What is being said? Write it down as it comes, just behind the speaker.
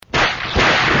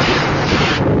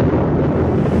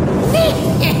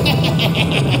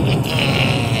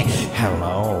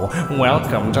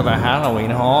Welcome to the Halloween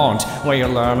Haunt, where you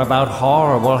learn about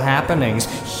horrible happenings,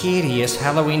 hideous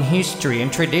Halloween history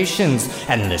and traditions,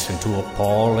 and listen to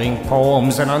appalling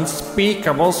poems and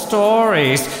unspeakable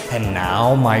stories. And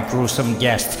now, my gruesome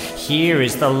guest, here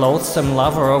is the loathsome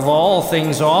lover of all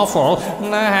things awful, the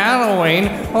Halloween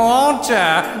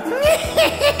Haunter.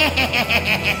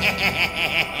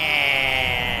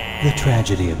 The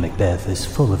tragedy of Macbeth is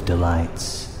full of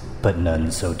delights, but none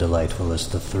so delightful as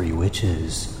the three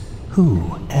witches,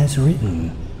 who, as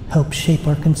written, help shape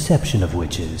our conception of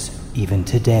witches, even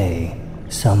today,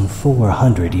 some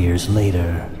 400 years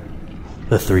later.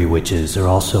 The three witches are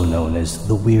also known as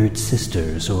the Weird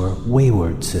Sisters or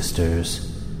Wayward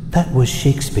Sisters. That was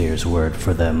Shakespeare's word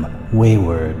for them,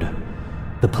 wayward.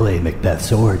 The play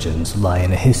Macbeth's origins lie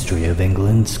in a history of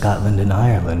England, Scotland, and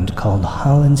Ireland called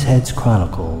Holinshead's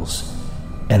Chronicles,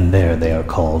 and there they are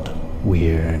called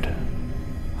weird.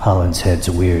 Holinshead's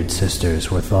weird sisters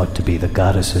were thought to be the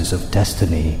goddesses of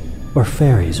destiny, or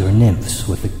fairies or nymphs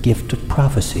with the gift of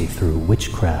prophecy through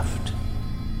witchcraft.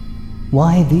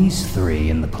 Why these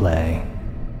three in the play?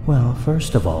 Well,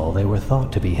 first of all, they were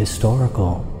thought to be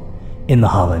historical. In the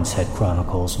Holinshead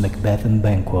Chronicles, Macbeth and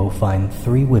Banquo find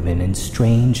three women in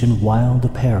strange and wild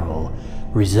apparel,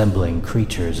 resembling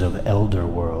creatures of elder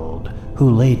world,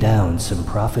 who lay down some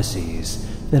prophecies,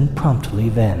 then promptly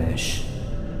vanish.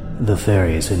 The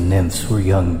fairies and nymphs were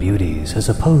young beauties as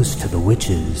opposed to the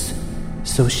witches,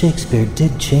 so Shakespeare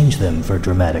did change them for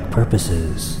dramatic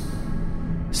purposes.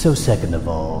 So second of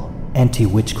all,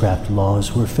 anti-witchcraft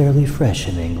laws were fairly fresh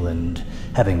in England,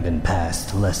 having been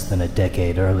passed less than a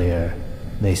decade earlier.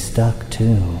 They stuck,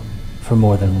 too, for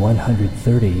more than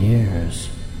 130 years.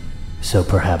 So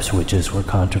perhaps witches were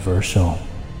controversial,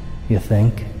 you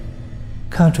think?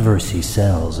 Controversy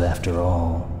sells, after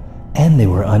all. And they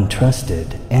were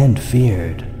untrusted and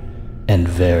feared. And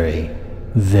very,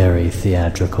 very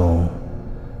theatrical.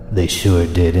 They sure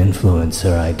did influence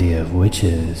our idea of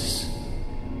witches.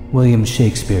 William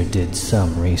Shakespeare did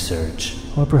some research,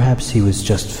 or perhaps he was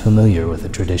just familiar with a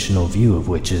traditional view of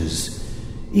witches.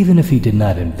 Even if he did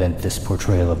not invent this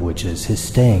portrayal of witches, his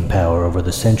staying power over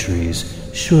the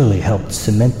centuries surely helped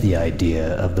cement the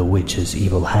idea of the witch as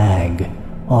evil hag,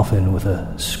 often with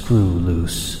a screw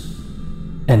loose.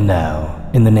 And now,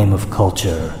 in the name of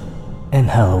culture and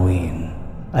Halloween,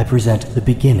 I present the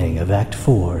beginning of Act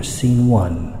 4, Scene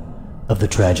 1 of the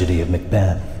Tragedy of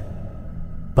Macbeth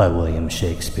by William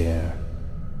Shakespeare.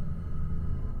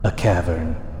 A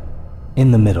cavern.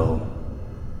 In the middle,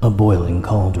 a boiling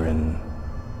cauldron.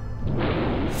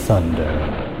 Thunder.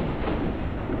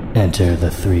 Enter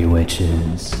the three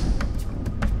witches.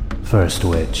 First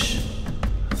witch.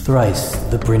 Thrice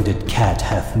the brinded cat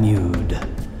hath mewed.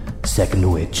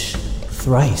 Second witch.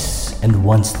 Thrice and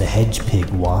once the hedge pig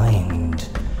whined.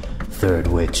 Third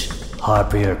witch.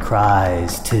 Harpier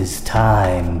cries, 'tis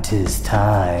time, 'tis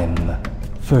time.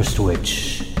 First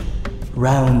witch.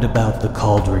 Round about the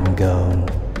cauldron go,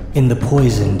 in the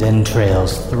poisoned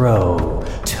entrails throw,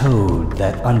 toad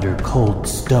that under cold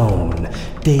stone,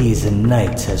 days and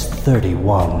nights has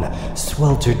 31,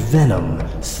 sweltered venom,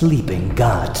 sleeping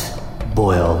got,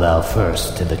 boil thou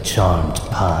first in the charmed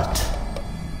pot.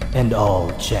 And all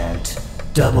chant,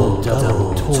 double,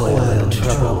 double, toil and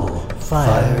trouble,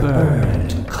 fire burn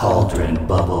and cauldron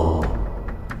bubble.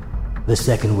 The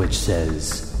second witch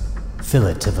says,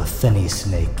 fillet of a fenny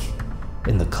snake,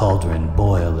 in the cauldron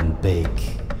boil and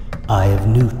bake, eye of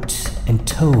newt and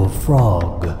toe of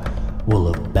frog, wool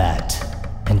of bat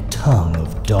and tongue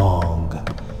of dog,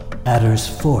 adder's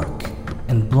fork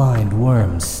and blind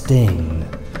worm's sting,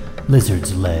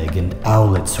 lizard's leg and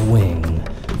owlet's wing,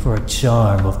 for a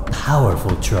charm of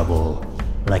powerful trouble,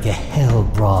 like a hell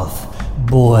broth,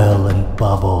 boil and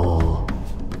bubble.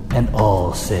 And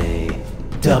all say,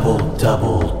 double,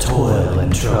 double, toil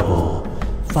and trouble,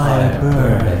 fire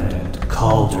burn and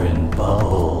cauldron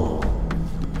bubble.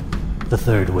 The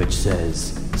third witch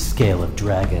says, scale of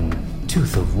dragon,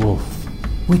 tooth of wolf,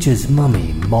 witch's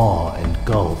mummy, maw and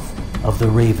gulf, of the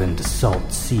ravened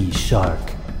salt sea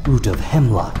shark, root of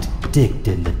hemlock digged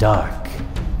in the dark,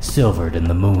 silvered in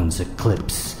the moon's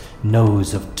eclipse,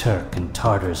 nose of Turk and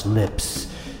Tartar's lips,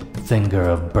 finger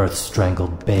of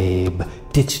birth-strangled babe,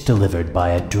 ditch delivered by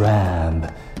a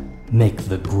drab, make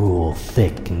the gruel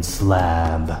thick and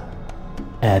slab.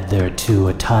 Add thereto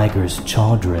a tiger's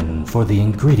chaudron for the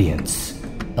ingredients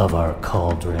of our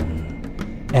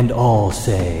cauldron. And all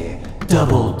say,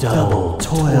 double, double,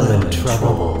 toil and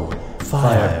trouble,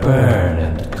 fire burn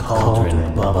and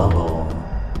cauldron bubble.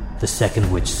 The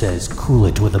second witch says, cool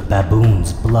it with a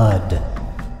baboon's blood,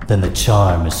 then the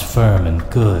charm is firm and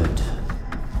good.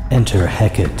 Enter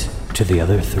Hecate to the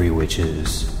other three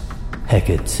witches.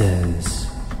 Hecate says,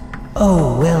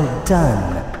 "Oh, well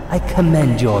done. I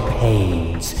commend your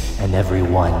pains, and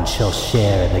everyone shall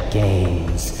share the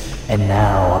gains. And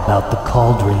now about the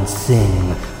cauldron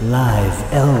sing,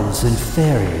 live elves and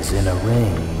fairies in a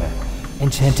ring,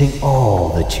 enchanting all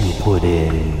that you put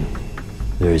in.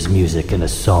 There is music in a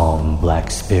song, black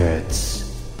spirits."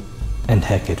 And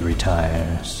Hecate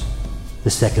retires. The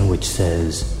second witch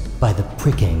says, "By the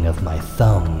pricking of my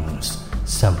thumbs,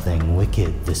 something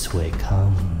wicked this way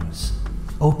comes.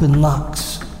 Open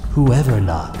locks, whoever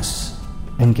knocks,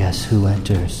 and guess who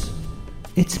enters?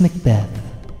 It's Macbeth."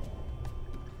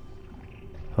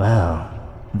 Wow,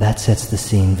 that sets the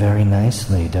scene very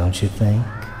nicely, don't you think?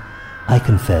 I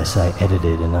confess I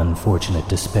edited an unfortunate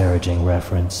disparaging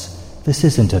reference. This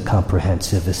isn't a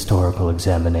comprehensive historical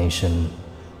examination,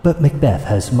 but Macbeth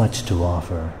has much to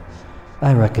offer.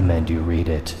 I recommend you read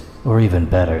it, or even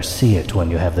better, see it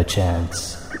when you have the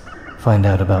chance. Find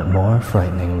out about more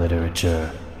frightening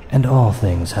literature and all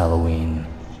things Halloween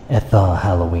at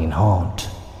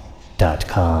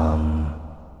thehalloweenhaunt.com.